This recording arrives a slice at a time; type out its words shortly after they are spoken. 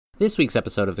This week's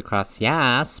episode of the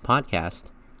Yaas podcast,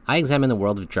 I examine the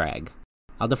world of drag.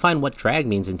 I'll define what drag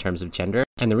means in terms of gender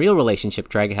and the real relationship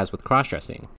drag has with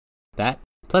crossdressing. That,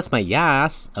 plus my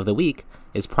Yaas of the week,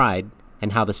 is Pride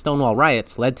and how the Stonewall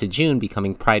riots led to June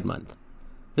becoming Pride Month.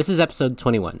 This is episode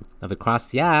 21 of the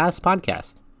Yaas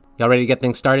podcast. Y'all ready to get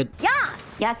things started?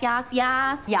 Yaas! Yaas, yaas,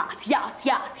 yaas. Yaas, yaas,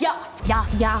 yaas, yaas. Yaas,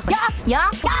 yaas, yaas,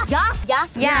 yaas, yaas,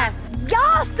 yaas, yaas, yaas.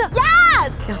 Yaas!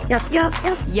 Yaas, yaas, yaas,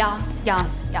 yaas. Yaas,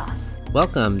 yaas, yaas.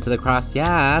 Welcome to the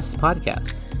Yaas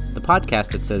podcast, the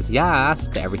podcast that says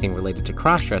Yaas to everything related to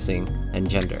crossdressing and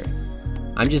gender.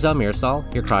 I'm Giselle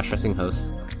Mirasol, your crossdressing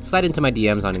host. Slide into my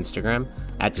DMs on Instagram,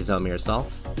 at Giselle Mirasol,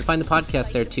 and find the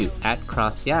podcast there too, at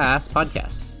Yaas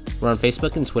Podcast. We're on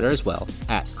Facebook and Twitter as well,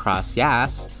 at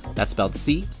Yaas. That's spelled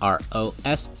CROSSYAAS.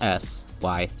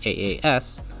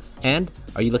 And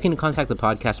are you looking to contact the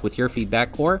podcast with your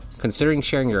feedback or considering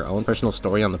sharing your own personal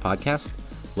story on the podcast?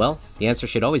 Well, the answer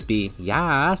should always be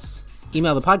Yaas.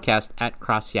 Email the podcast at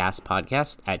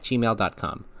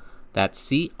crossyaaspodcast@gmail.com. That's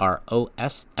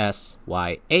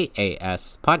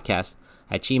CROSSYAAS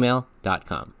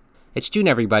podcast@gmail.com. It's June,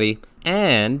 everybody,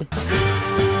 and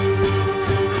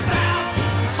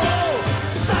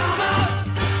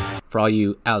for all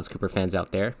you Alice Cooper fans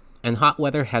out there, and hot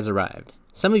weather has arrived.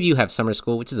 Some of you have summer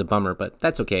school, which is a bummer, but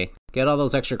that's okay. Get all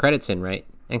those extra credits in, right?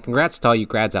 And congrats to all you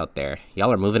grads out there.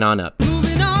 Y'all are moving on up.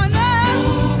 Moving on up!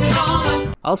 Moving on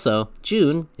up! Also,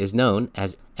 June is known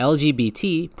as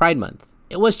LGBT Pride Month.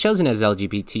 It was chosen as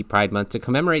LGBT Pride Month to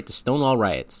commemorate the Stonewall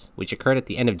riots, which occurred at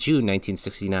the end of June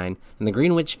 1969 in the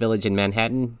Greenwich Village in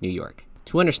Manhattan, New York.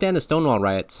 To understand the Stonewall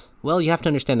riots, well, you have to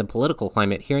understand the political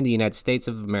climate here in the United States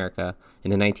of America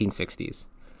in the 1960s.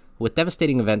 With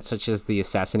devastating events such as the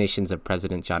assassinations of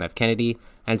President John F. Kennedy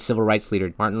and civil rights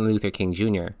leader Martin Luther King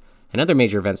Jr., and other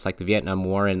major events like the Vietnam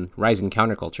War and rise in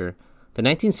counterculture, the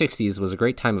 1960s was a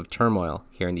great time of turmoil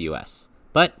here in the U.S.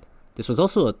 But this was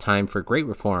also a time for great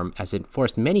reform as it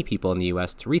forced many people in the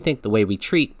U.S. to rethink the way we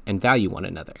treat and value one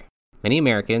another. Many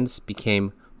Americans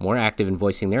became more active in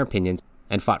voicing their opinions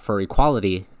and fought for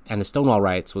equality, and the Stonewall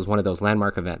riots was one of those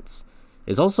landmark events.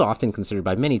 It is also often considered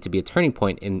by many to be a turning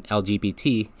point in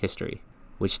LGBT history,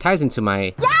 which ties into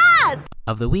my Yaas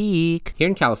of the week. Here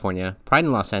in California, Pride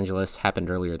in Los Angeles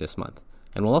happened earlier this month,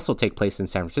 and will also take place in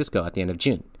San Francisco at the end of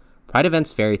June. Pride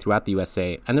events vary throughout the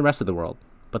USA and the rest of the world,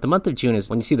 but the month of June is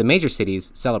when you see the major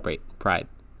cities celebrate Pride.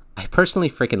 I personally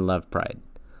freaking love Pride.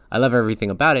 I love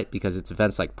everything about it because it's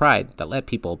events like Pride that let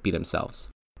people be themselves.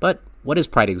 But what is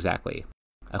Pride exactly?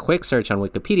 A quick search on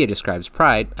Wikipedia describes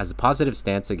Pride as a positive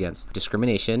stance against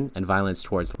discrimination and violence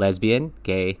towards lesbian,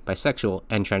 gay, bisexual,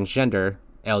 and transgender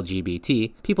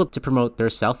LGBT people to promote their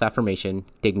self-affirmation,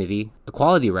 dignity,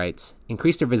 equality rights,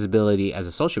 increase their visibility as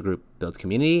a social group, build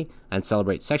community, and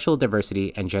celebrate sexual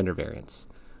diversity and gender variance.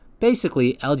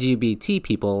 Basically, LGBT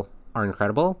people are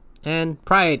incredible, and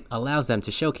Pride allows them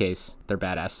to showcase their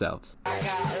badass selves.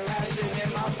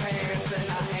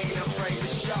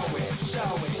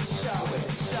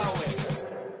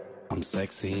 I'm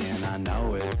sexy and I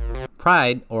know it.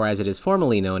 Pride, or as it is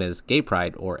formally known as Gay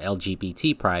Pride or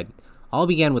LGBT Pride, all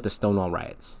began with the Stonewall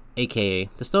riots, aka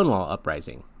the Stonewall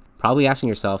Uprising. Probably asking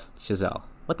yourself, Giselle,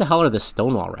 what the hell are the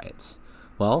Stonewall riots?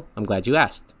 Well, I'm glad you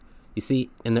asked. You see,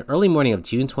 in the early morning of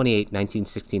June 28,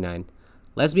 1969,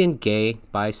 lesbian, gay,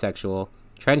 bisexual,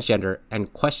 transgender,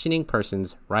 and questioning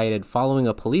persons rioted following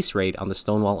a police raid on the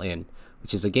Stonewall Inn,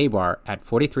 which is a gay bar at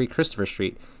 43 Christopher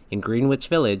Street in Greenwich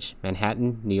Village,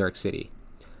 Manhattan, New York City.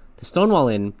 The Stonewall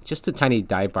Inn, just a tiny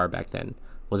dive bar back then,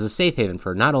 was a safe haven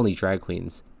for not only drag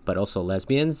queens, but also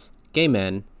lesbians, gay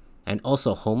men, and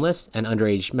also homeless and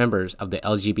underage members of the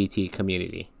LGBT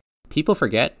community. People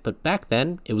forget, but back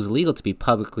then, it was legal to be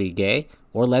publicly gay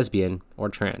or lesbian or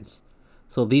trans.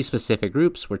 So these specific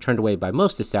groups were turned away by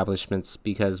most establishments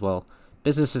because, well,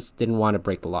 businesses didn't want to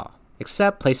break the law.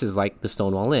 Except places like the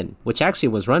Stonewall Inn, which actually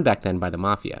was run back then by the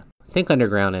mafia. Think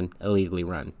underground and illegally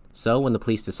run. So when the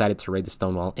police decided to raid the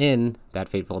Stonewall Inn that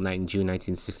fateful night in June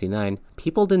 1969,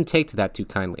 people didn't take to that too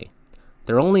kindly.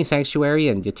 Their only sanctuary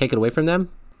and you take it away from them?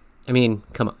 I mean,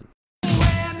 come on.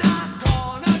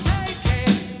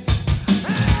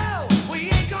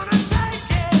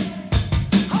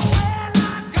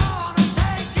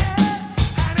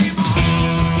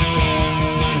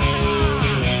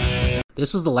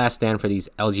 This was the last stand for these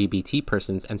LGBT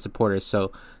persons and supporters,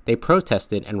 so they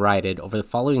protested and rioted over the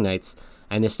following nights,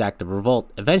 and this act of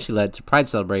revolt eventually led to Pride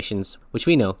celebrations, which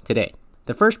we know today.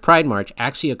 The first Pride March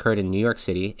actually occurred in New York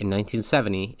City in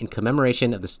 1970 in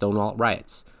commemoration of the Stonewall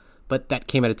riots, but that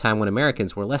came at a time when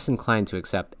Americans were less inclined to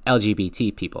accept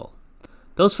LGBT people.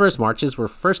 Those first marches were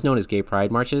first known as Gay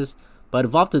Pride marches, but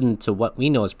evolved into what we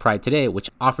know as Pride today, which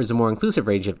offers a more inclusive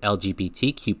range of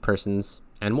LGBTQ persons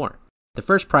and more. The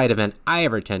first Pride event I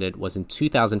ever attended was in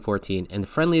 2014 in the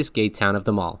friendliest gay town of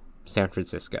them all, San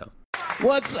Francisco.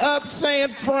 What's up, San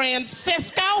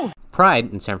Francisco?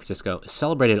 Pride in San Francisco is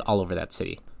celebrated all over that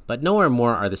city, but nowhere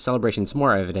more are the celebrations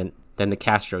more evident than the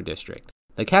Castro District.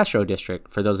 The Castro District,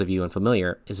 for those of you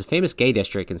unfamiliar, is a famous gay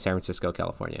district in San Francisco,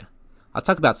 California. I'll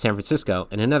talk about San Francisco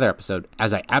in another episode,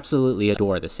 as I absolutely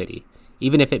adore the city,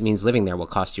 even if it means living there will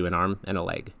cost you an arm and a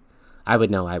leg. I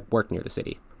would know, I work near the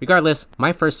city. Regardless,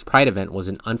 my first Pride event was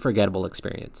an unforgettable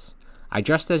experience. I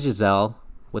dressed as Giselle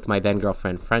with my then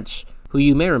girlfriend French, who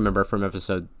you may remember from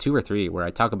episode 2 or 3, where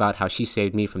I talk about how she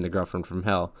saved me from the girlfriend from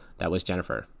hell that was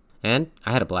Jennifer. And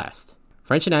I had a blast.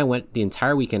 French and I went the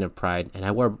entire weekend of Pride, and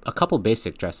I wore a couple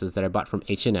basic dresses that I bought from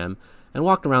H&M and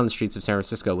walked around the streets of San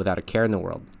Francisco without a care in the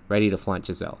world, ready to flaunt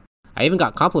Giselle. I even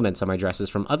got compliments on my dresses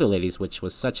from other ladies, which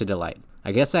was such a delight.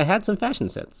 I guess I had some fashion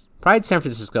sense. Pride San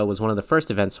Francisco was one of the first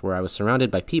events where I was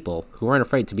surrounded by people who weren't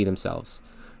afraid to be themselves.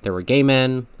 There were gay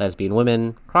men, lesbian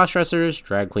women, crossdressers,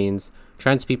 drag queens,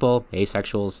 trans people,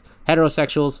 asexuals,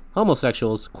 heterosexuals,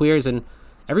 homosexuals, queers, and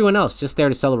everyone else just there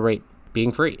to celebrate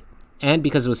being free. And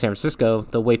because it was San Francisco,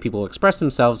 the way people expressed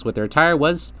themselves with their attire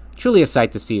was truly a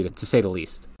sight to see, to say the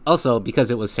least. Also,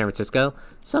 because it was San Francisco,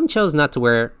 some chose not to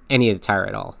wear any attire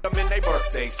at all,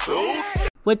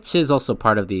 which is also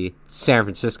part of the San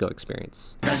Francisco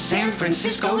experience. The San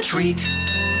Francisco treat.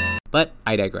 But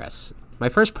I digress. My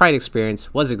first Pride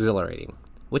experience was exhilarating,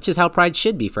 which is how Pride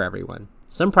should be for everyone.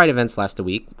 Some Pride events last a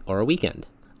week or a weekend.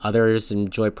 Others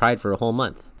enjoy Pride for a whole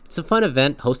month. It's a fun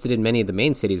event hosted in many of the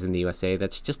main cities in the USA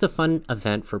that's just a fun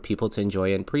event for people to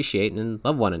enjoy and appreciate and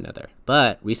love one another.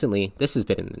 But recently, this has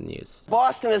been in the news.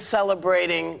 Boston is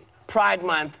celebrating Pride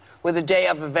Month with a day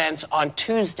of events on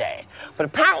Tuesday. But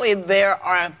apparently there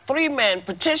are 3 men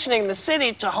petitioning the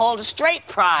city to hold a straight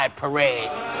Pride parade.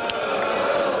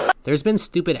 There's been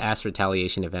stupid-ass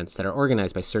retaliation events that are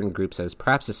organized by certain groups as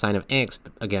perhaps a sign of angst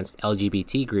against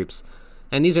LGBT groups,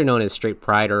 and these are known as straight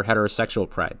pride or heterosexual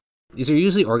pride. These are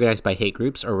usually organized by hate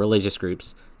groups or religious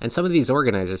groups, and some of these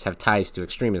organizers have ties to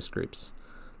extremist groups.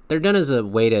 They're done as a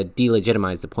way to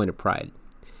delegitimize the point of pride.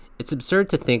 It's absurd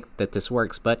to think that this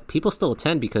works, but people still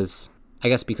attend because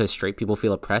straight people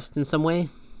feel oppressed in some way?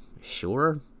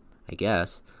 Sure, I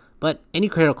guess. But any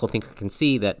critical thinker can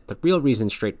see that the real reason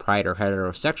straight pride or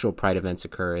heterosexual pride events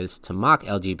occur is to mock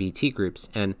LGBT groups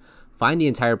and find the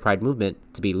entire pride movement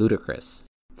to be ludicrous.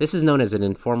 This is known as an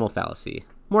informal fallacy.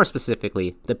 More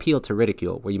specifically, the appeal to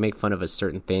ridicule, where you make fun of a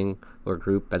certain thing or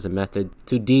group as a method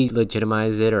to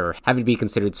delegitimize it or have it be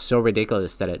considered so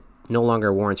ridiculous that it no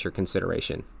longer warrants your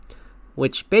consideration.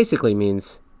 Which basically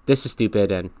means this is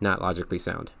stupid and not logically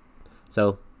sound.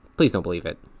 So, please don't believe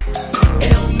it.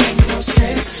 It don't make no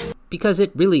sense. Because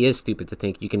it really is stupid to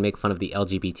think you can make fun of the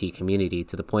LGBT community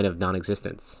to the point of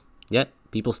non-existence. Yet,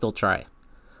 people still try.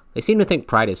 They seem to think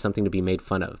Pride is something to be made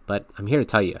fun of, but I'm here to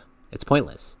tell you, it's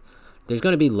pointless. There's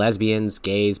going to be lesbians,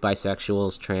 gays,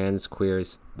 bisexuals, trans,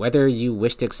 queers, whether you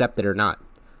wish to accept it or not.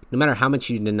 No matter how much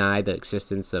you deny the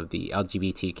existence of the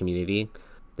LGBT community,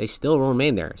 they still will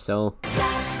remain there, so...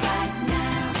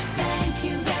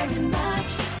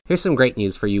 Here's some great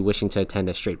news for you wishing to attend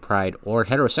a straight pride or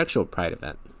heterosexual pride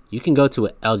event. You can go to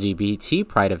an LGBT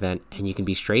pride event and you can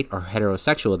be straight or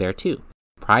heterosexual there too.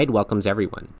 Pride welcomes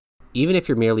everyone, even if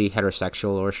you're merely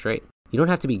heterosexual or straight. You don't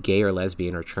have to be gay or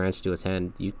lesbian or trans to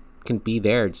attend. You can be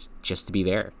there just to be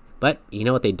there. But you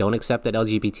know what they don't accept at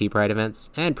LGBT pride events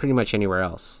and pretty much anywhere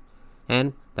else?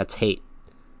 And that's hate.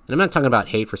 And I'm not talking about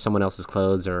hate for someone else's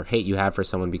clothes or hate you have for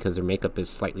someone because their makeup is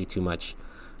slightly too much.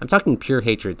 I'm talking pure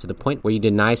hatred to the point where you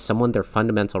deny someone their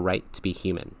fundamental right to be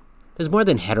human. There's more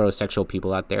than heterosexual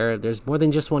people out there. There's more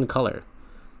than just one color.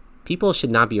 People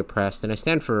should not be oppressed, and I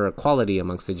stand for equality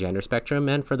amongst the gender spectrum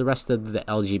and for the rest of the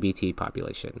LGBT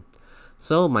population.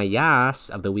 So my Yaas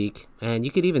of the week, and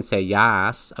you could even say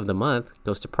Yaas of the month,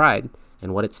 goes to Pride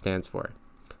and what it stands for.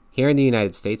 Here in the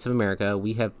United States of America,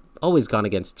 we have always gone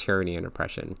against tyranny and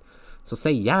oppression. So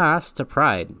say Yaas to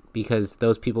Pride, because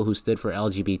those people who stood for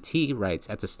LGBT rights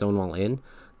at the Stonewall Inn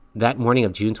that morning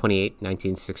of June 28,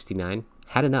 1969,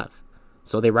 had enough.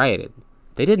 So they rioted.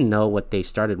 They didn't know what they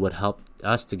started would help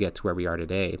us to get to where we are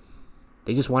today.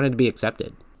 They just wanted to be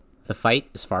accepted. The fight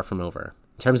is far from over,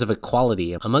 in terms of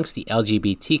equality amongst the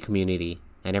LGBT community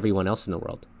and everyone else in the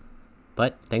world.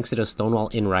 But thanks to those Stonewall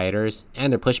Inn rioters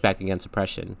and their pushback against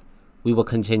oppression, we will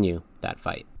continue that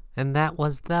fight. And that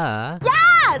was the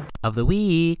Yes! of the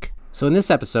week. So in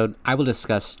this episode, I will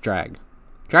discuss drag.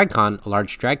 DragCon, a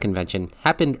large drag convention,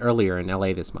 happened earlier in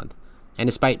LA this month. And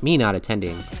despite me not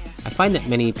attending, I find that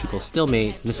many people still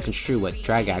may misconstrue what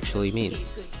drag actually means.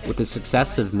 With the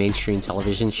success of mainstream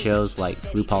television shows like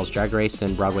RuPaul's Drag Race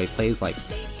and Broadway plays like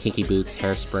Kinky Boots,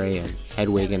 Hairspray, and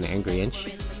Hedwig and the Angry Inch,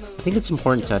 I think it's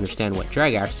important to understand what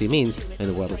drag actually means in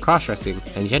the world of cross-dressing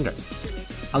and gender.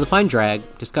 I'll define drag,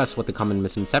 discuss what the common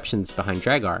misconceptions behind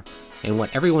drag are, and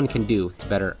what everyone can do to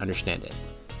better understand it.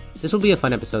 This will be a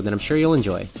fun episode that I'm sure you'll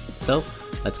enjoy, so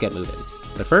let's get moving.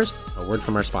 But first, a word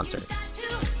from our sponsor.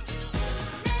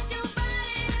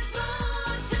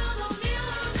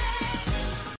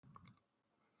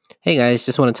 Hey guys,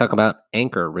 just want to talk about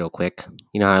Anchor real quick.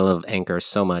 You know, I love Anchor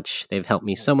so much. They've helped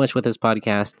me so much with this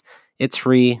podcast. It's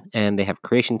free, and they have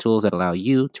creation tools that allow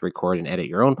you to record and edit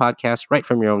your own podcast right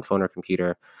from your own phone or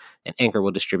computer. And Anchor will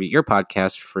distribute your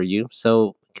podcast for you,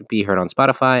 so it can be heard on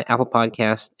Spotify, Apple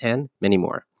Podcasts, and many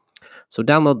more. So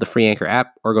download the free Anchor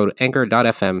app or go to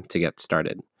anchor.fm to get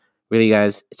started. Really,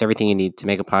 guys, it's everything you need to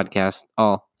make a podcast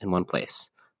all in one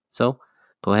place. So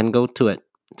go ahead and go to it.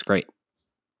 It's great.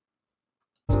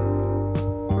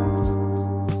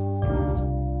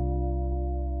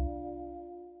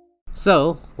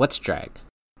 So, what's drag?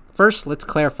 First, let's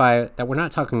clarify that we're not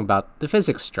talking about the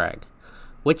physics drag,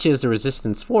 which is the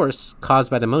resistance force caused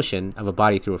by the motion of a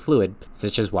body through a fluid,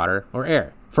 such as water or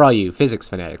air, for all you physics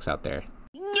fanatics out there.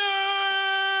 Nerd!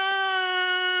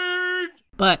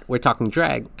 But we're talking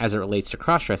drag as it relates to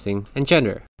cross-dressing and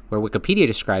gender, where Wikipedia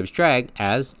describes drag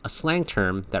as a slang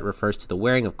term that refers to the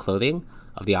wearing of clothing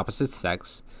of the opposite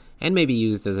sex and may be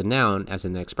used as a noun as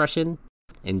in the expression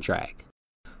in drag.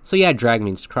 So yeah, drag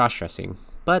means cross-dressing,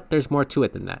 but there's more to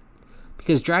it than that.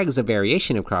 Because drag is a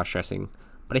variation of cross-dressing,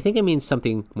 but I think it means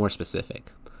something more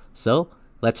specific. So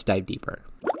let's dive deeper.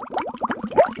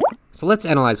 So let's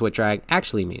analyze what drag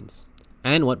actually means.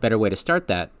 And what better way to start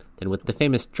that than with the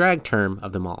famous drag term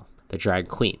of them all, the drag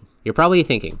queen. You're probably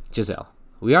thinking, Giselle,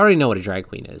 we already know what a drag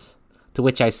queen is. To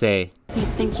which I say, You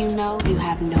think you know? You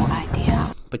have no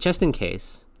idea. But just in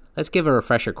case, let's give a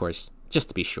refresher course, just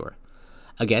to be sure.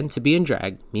 Again, to be in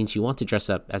drag means you want to dress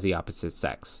up as the opposite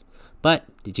sex. But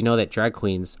did you know that drag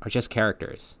queens are just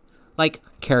characters? Like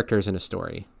characters in a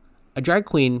story. A drag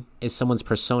queen is someone's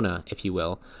persona, if you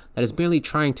will, that is merely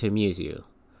trying to amuse you.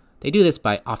 They do this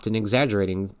by often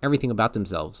exaggerating everything about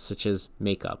themselves, such as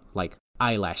makeup, like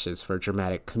eyelashes for a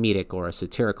dramatic, comedic, or a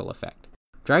satirical effect.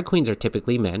 Drag queens are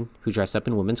typically men who dress up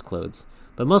in women's clothes,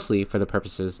 but mostly for the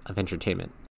purposes of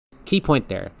entertainment. Key point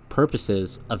there,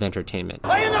 purposes of entertainment.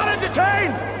 Are you not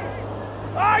entertained?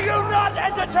 Are you not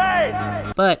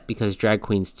entertained? But because drag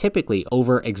queens typically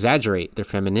over-exaggerate their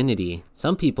femininity,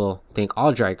 some people think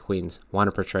all drag queens want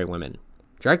to portray women.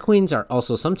 Drag queens are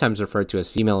also sometimes referred to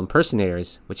as female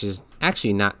impersonators, which is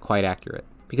actually not quite accurate,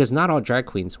 because not all drag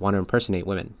queens want to impersonate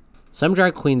women. Some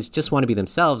drag queens just want to be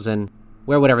themselves and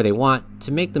wear whatever they want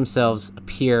to make themselves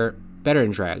appear better in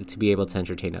drag to be able to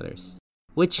entertain others.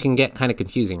 Which can get kind of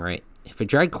confusing, right? If a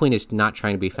drag queen is not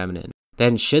trying to be feminine,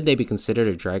 then should they be considered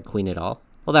a drag queen at all?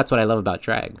 Well, that's what I love about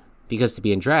drag. Because to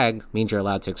be in drag means you're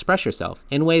allowed to express yourself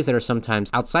in ways that are sometimes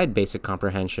outside basic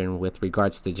comprehension with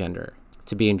regards to gender.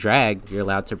 To be in drag, you're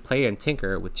allowed to play and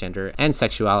tinker with gender and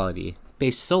sexuality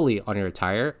based solely on your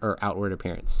attire or outward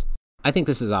appearance. I think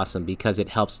this is awesome because it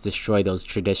helps destroy those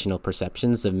traditional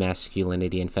perceptions of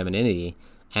masculinity and femininity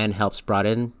and helps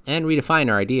broaden and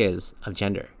redefine our ideas of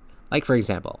gender. Like for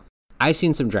example, I've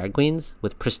seen some drag queens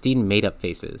with pristine made-up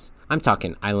faces. I'm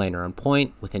talking eyeliner on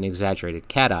point with an exaggerated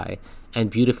cat eye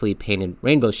and beautifully painted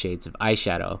rainbow shades of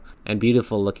eyeshadow and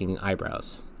beautiful looking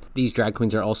eyebrows. These drag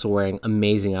queens are also wearing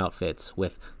amazing outfits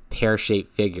with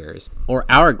pear-shaped figures or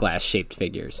hourglass-shaped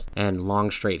figures and long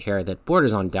straight hair that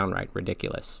borders on downright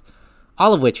ridiculous.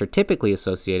 All of which are typically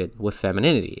associated with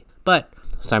femininity. But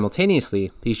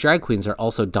simultaneously, these drag queens are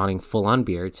also donning full-on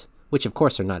beards, which of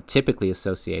course are not typically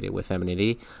associated with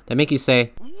femininity, that make you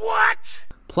say, What?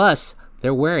 Plus,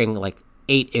 they're wearing like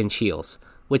 8-inch heels,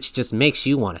 which just makes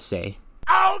you want to say,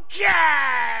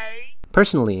 Okay!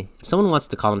 Personally, if someone wants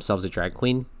to call themselves a drag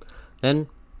queen, then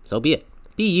so be it.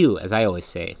 Be you, as I always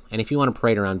say, and if you want to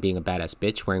parade around being a badass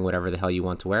bitch wearing whatever the hell you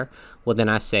want to wear, well then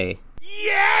I say,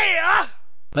 Yeah!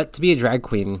 But to be a drag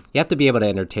queen, you have to be able to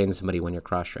entertain somebody when you're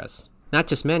cross-dressed. Not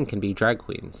just men can be drag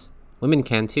queens. Women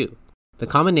can too. The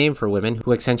common name for women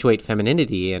who accentuate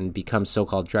femininity and become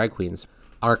so-called drag queens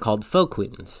are called faux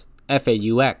queens.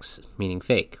 F-A-U-X, meaning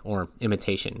fake, or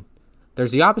imitation.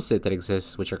 There's the opposite that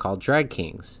exists, which are called drag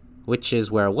kings, which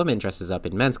is where a woman dresses up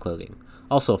in men's clothing,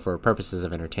 also for purposes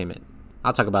of entertainment.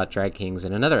 I'll talk about drag kings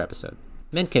in another episode.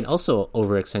 Men can also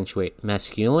over-accentuate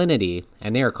masculinity,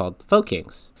 and they are called faux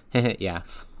kings. Yeah,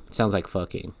 it sounds like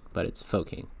fucking, but it's faux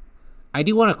king. I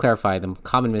do want to clarify the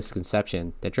common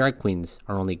misconception that drag queens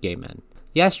are only gay men.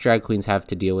 Yes, drag queens have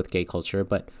to deal with gay culture,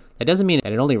 but that doesn't mean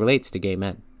that it only relates to gay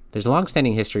men. There's a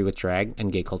long-standing history with drag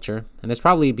and gay culture, and that's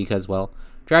probably because, well,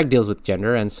 drag deals with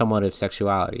gender and somewhat of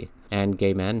sexuality, and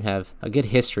gay men have a good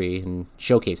history in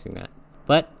showcasing that.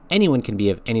 But anyone can be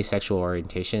of any sexual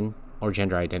orientation or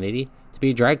gender identity to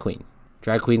be a drag queen.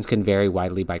 Drag queens can vary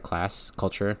widely by class,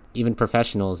 culture, even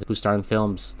professionals who star in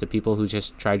films to people who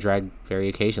just try drag very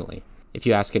occasionally. If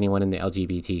you ask anyone in the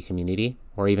LGBT community,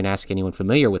 or even ask anyone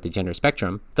familiar with the gender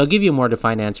spectrum, they'll give you a more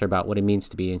defined answer about what it means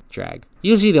to be in drag.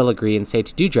 Usually they'll agree and say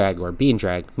to do drag or be in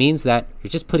drag means that you're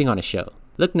just putting on a show.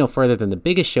 Look no further than the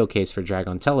biggest showcase for drag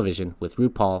on television with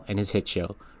RuPaul and his hit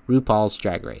show, RuPaul's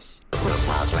Drag Race.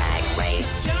 RuPaul Drag Race.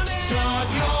 Start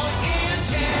your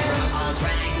engine. RuPaul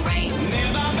Drag Race.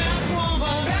 Never best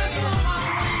woman.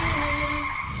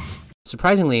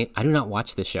 Surprisingly, I do not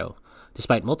watch this show,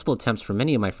 despite multiple attempts from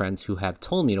many of my friends who have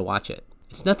told me to watch it.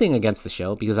 It's nothing against the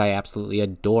show because I absolutely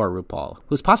adore RuPaul,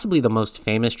 who's possibly the most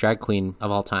famous drag queen of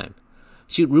all time.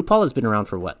 Shoot, RuPaul has been around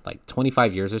for like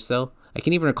 25 years or so? I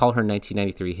can even recall her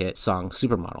 1993 hit song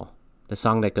Supermodel, the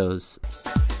song that goes,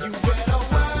 "You better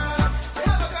work,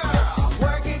 girl,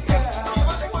 work it, girl,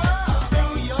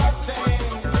 do your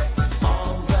thing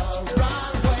on the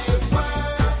runway,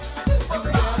 work, you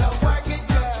better work it,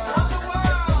 girl,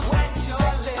 wet your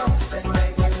lips and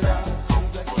make love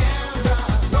to the camera,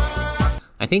 work."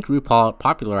 I think RuPaul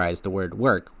popularized the word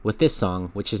work with this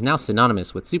song, which is now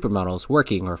synonymous with supermodels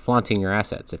working or flaunting your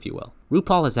assets, if you will.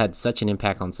 RuPaul has had such an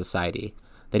impact on society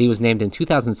that he was named in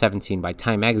 2017 by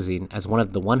Time magazine as one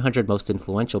of the 100 most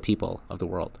influential people of the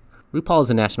world. RuPaul is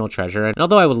a national treasure, and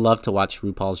although I would love to watch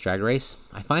RuPaul's Drag Race,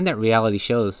 I find that reality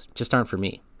shows just aren't for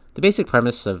me. The basic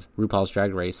premise of RuPaul's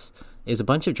Drag Race is a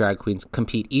bunch of drag queens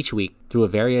compete each week through a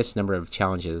various number of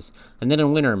challenges, and then a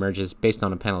winner emerges based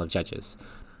on a panel of judges.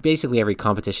 Basically every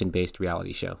competition-based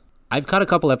reality show. I've caught a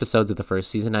couple episodes of the first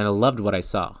season and I loved what I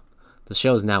saw. The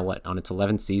show is now, on its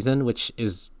 11th season, which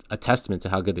is a testament to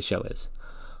how good the show is.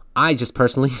 I just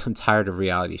personally am tired of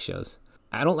reality shows.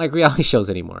 I don't like reality shows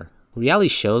anymore. Reality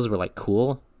shows were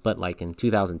cool, but in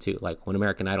 2002, when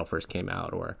American Idol first came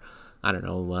out, or I don't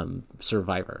know,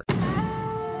 Survivor.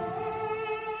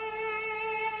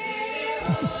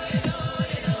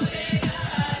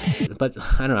 But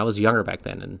I don't know, I was younger back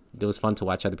then, and it was fun to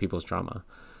watch other people's drama.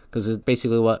 Because it's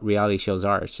basically what reality shows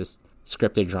are. It's just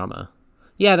scripted drama.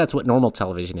 Yeah, that's what normal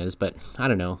television is, but I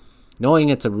don't know. Knowing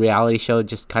it's a reality show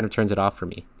just kind of turns it off for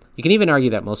me. You can even argue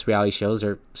that most reality shows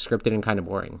are scripted and kind of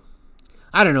boring.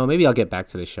 I don't know, maybe I'll get back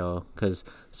to the show, because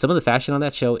some of the fashion on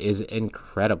that show is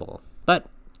incredible. But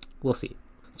we'll see.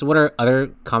 So what are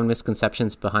other common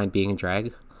misconceptions behind being in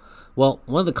drag? Well,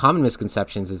 one of the common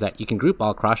misconceptions is that you can group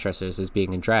all crossdressers as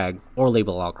being in drag, or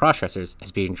label all crossdressers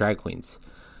as being drag queens.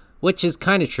 Which is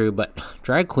kind of true, but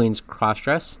drag queens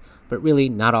crossdress, but really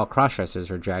not all crossdressers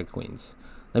are drag queens.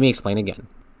 Let me explain again.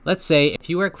 Let's say if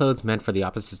you wear clothes meant for the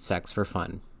opposite sex for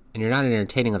fun, and you're not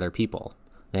entertaining other people,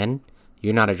 then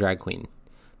you're not a drag queen,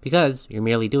 because you're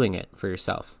merely doing it for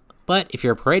yourself. But if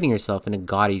you're parading yourself in a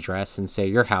gaudy dress in, say,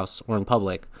 your house or in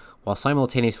public, while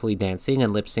simultaneously dancing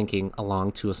and lip-syncing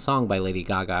along to a song by Lady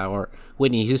Gaga or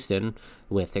Whitney Houston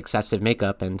with excessive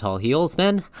makeup and tall heels,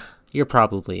 then you're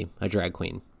probably a drag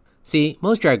queen. See,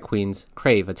 most drag queens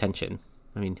crave attention.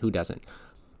 I mean, who doesn't?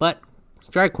 But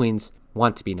drag queens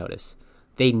want to be noticed.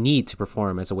 They need to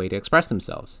perform as a way to express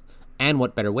themselves. And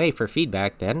what better way for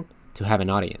feedback than to have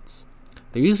an audience?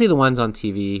 They're usually the ones on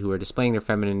TV who are displaying their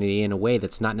femininity in a way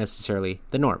that's not necessarily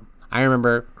the norm. I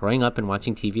remember growing up and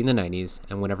watching TV in the 90s,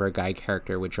 and whenever a guy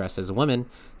character would dress as a woman,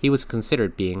 he was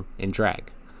considered being in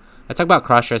drag. I talk about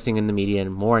cross-dressing in the media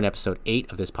and more in episode 8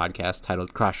 of this podcast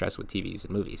titled Crossdress with TVs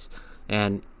and Movies.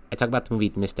 And I talk about the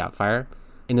movie Miss Doubtfire.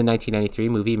 In the 1993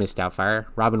 movie Miss Doubtfire,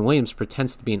 Robin Williams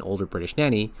pretends to be an older British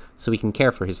nanny so he can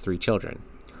care for his 3 children.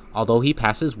 Although he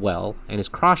passes well and is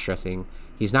cross-dressing,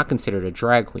 he's not considered a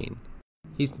drag queen.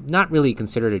 He's not really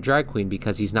considered a drag queen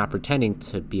because he's not pretending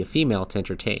to be a female to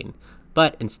entertain,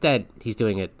 but instead he's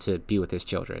doing it to be with his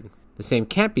children. The same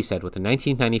can't be said with the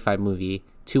 1995 movie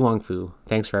Tu Wong Fu,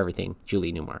 Thanks for Everything,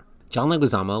 Julie Newmar. John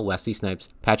Leguizamo, Wesley Snipes,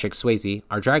 Patrick Swayze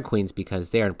are drag queens because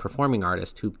they are performing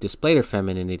artists who display their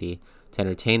femininity to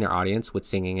entertain their audience with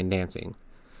singing and dancing.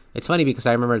 It's funny because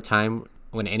I remember a time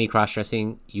when any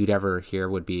cross-dressing you'd ever hear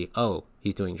would be, oh,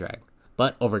 he's doing drag.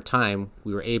 But over time,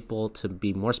 we were able to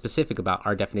be more specific about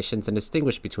our definitions and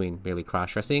distinguish between merely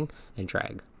cross-dressing and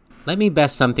drag. Let me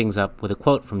best sum things up with a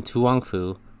quote from Tu Wong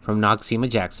Fu from Noxeema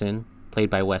Jackson, played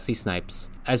by Wesley Snipes,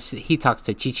 as he talks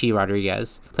to Chichi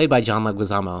Rodriguez, played by John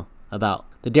Leguizamo, about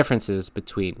the differences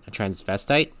between a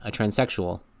transvestite, a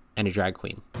transsexual, and a drag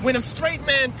queen. When a straight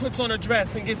man puts on a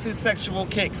dress and gets his sexual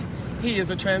kicks, he is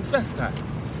a transvestite.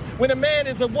 When a man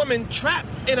is a woman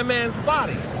trapped in a man's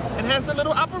body and has the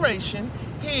little operation,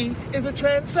 he is a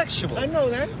transsexual. I know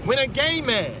that. When a gay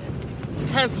man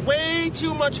has way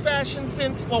too much fashion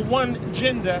sense for one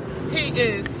gender, he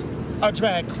is a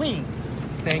drag queen.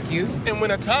 Thank you. And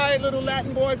when a tired little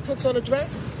Latin boy puts on a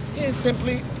dress, he is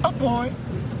simply a boy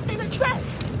in a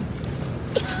dress.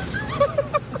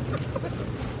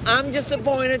 I'm just a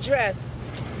boy in a dress.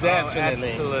 Definitely.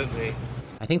 Oh, absolutely.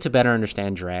 I think to better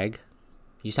understand drag,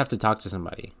 you just have to talk to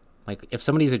somebody. Like, if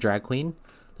somebody's a drag queen,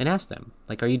 then ask them.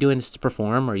 Like, are you doing this to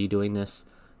perform? Or are you doing this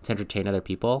to entertain other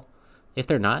people? If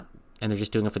they're not, and they're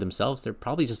just doing it for themselves, they're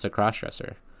probably just a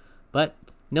crossdresser. But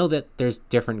know that there's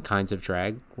different kinds of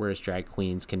drag, whereas drag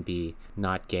queens can be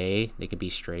not gay, they can be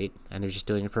straight, and they're just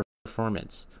doing a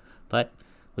performance. But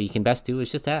what you can best do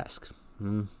is just ask.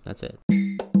 That's it.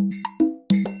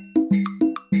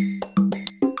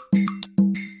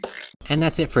 And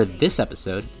that's it for this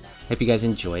episode. Hope you guys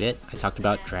enjoyed it. I talked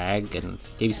about drag and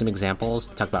gave you some examples.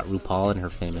 Talked about RuPaul and her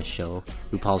famous show,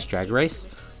 RuPaul's Drag Race.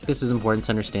 This is important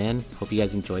to understand. Hope you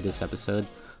guys enjoyed this episode.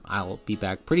 I'll be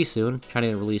back pretty soon, trying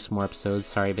to release more episodes.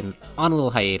 Sorry, I've been on a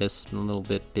little hiatus, been a little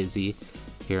bit busy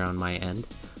here on my end.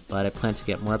 But I plan to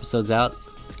get more episodes out.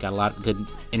 Got a lot of good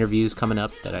interviews coming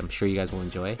up that I'm sure you guys will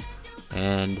enjoy.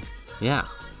 And yeah,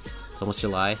 it's almost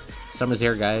July. Summer's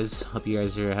here, guys. Hope you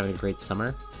guys are having a great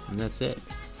summer. And that's it.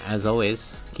 As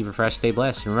always, keep it fresh, stay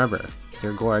blessed. And remember,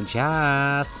 you're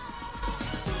gorgeous.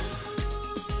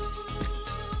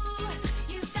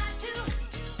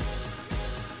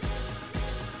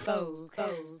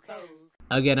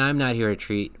 Again, I'm not here to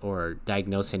treat or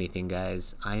diagnose anything,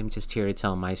 guys. I am just here to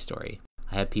tell my story.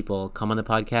 I have people come on the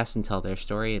podcast and tell their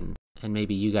story, and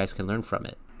maybe you guys can learn from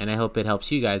it. And I hope it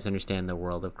helps you guys understand the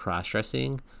world of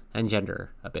cross-dressing and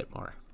gender a bit more.